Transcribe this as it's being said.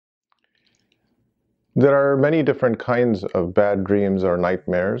There are many different kinds of bad dreams or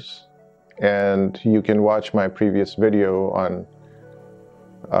nightmares, and you can watch my previous video on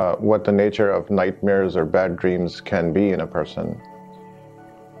what the nature of nightmares or bad dreams can be in a person.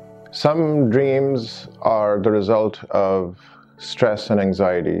 Some dreams are the result of stress and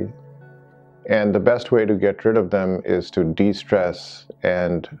anxiety, and the best way to get rid of them is to de-stress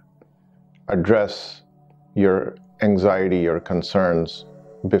and address your anxiety or concerns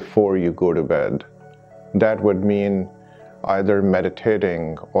before you go to bed. That would mean either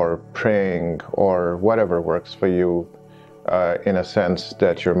meditating or praying or whatever works for you, in a sense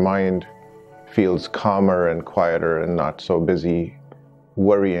that your mind feels calmer and quieter and not so busy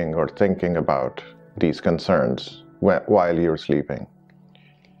worrying or thinking about these concerns while you're sleeping.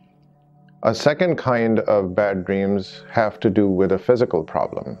 A second kind of bad dreams have to do with a physical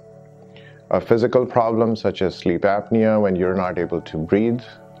problem. A physical problem such as sleep apnea, when you're not able to breathe,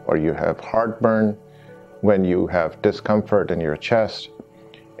 or you have heartburn, when you have discomfort in your chest.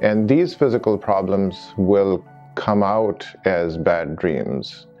 And these physical problems will come out as bad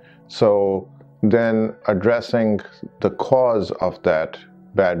dreams. So then addressing the cause of that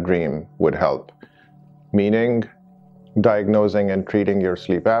bad dream would help, meaning diagnosing and treating your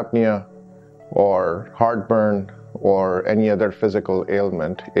sleep apnea or heartburn or any other physical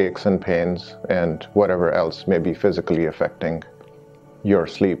ailment, aches and pains, and whatever else may be physically affecting your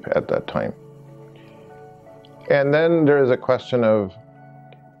sleep at that time. And then there is a question of,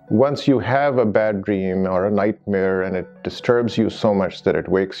 once you have a bad dream or a nightmare and it disturbs you so much that it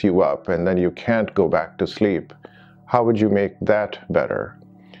wakes you up and then you can't go back to sleep, how would you make that better?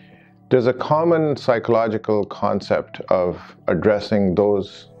 There's a common psychological concept of addressing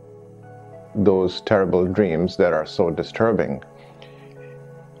those terrible dreams that are so disturbing.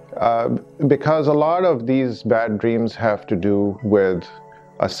 Because a lot of these bad dreams have to do with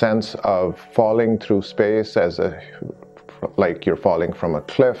a sense of falling through space, like you're falling from a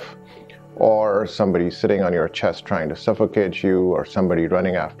cliff, or somebody sitting on your chest trying to suffocate you, or somebody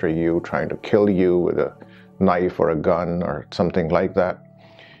running after you trying to kill you with a knife or a gun or something like that.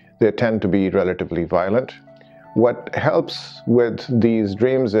 They tend to be relatively violent. What helps with these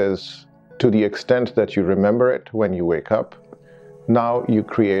dreams is, to the extent that you remember it when you wake up, now you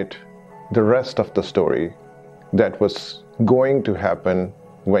create the rest of the story that was going to happen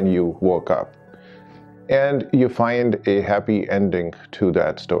when you woke up. And you find a happy ending to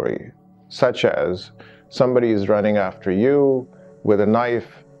that story, such as somebody is running after you with a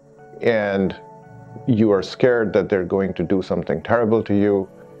knife and you are scared that they're going to do something terrible to you.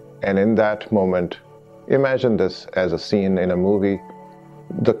 And in that moment, imagine this as a scene in a movie,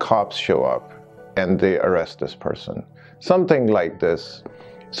 the cops show up and they arrest this person. Something like this.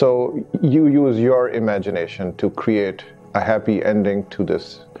 So you use your imagination to create a happy ending to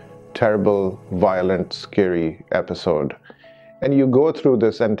this terrible, violent, scary episode. And you go through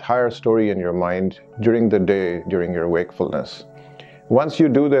this entire story in your mind during the day, during your wakefulness. Once you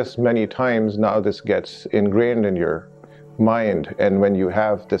do this many times, now this gets ingrained in your mind. And when you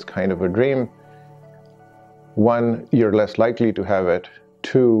have this kind of a dream, one, you're less likely to have it.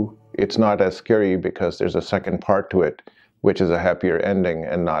 Two, it's not as scary because there's a second part to it, which is a happier ending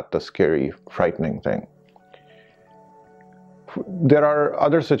and not the scary, frightening thing. There are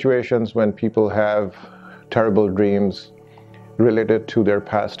other situations when people have terrible dreams related to their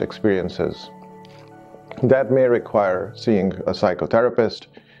past experiences. That may require seeing a psychotherapist,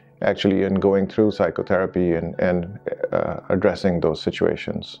 actually, and going through psychotherapy and addressing those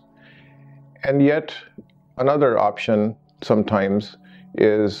situations. And yet, another option sometimes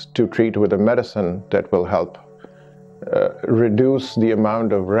is to treat with a medicine that will help reduce the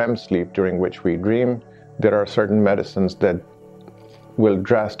amount of REM sleep during which we dream. There are certain medicines that will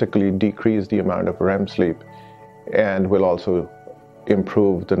drastically decrease the amount of REM sleep and will also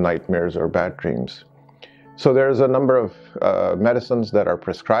improve the nightmares or bad dreams. So there's a number of medicines that are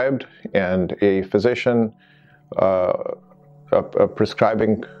prescribed, and a physician, a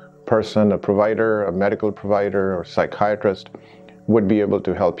prescribing person, a provider, a medical provider or psychiatrist would be able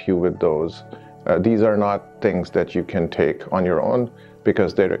to help you with those. These are not things that you can take on your own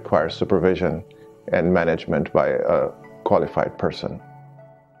because they require supervision and management by a qualified person.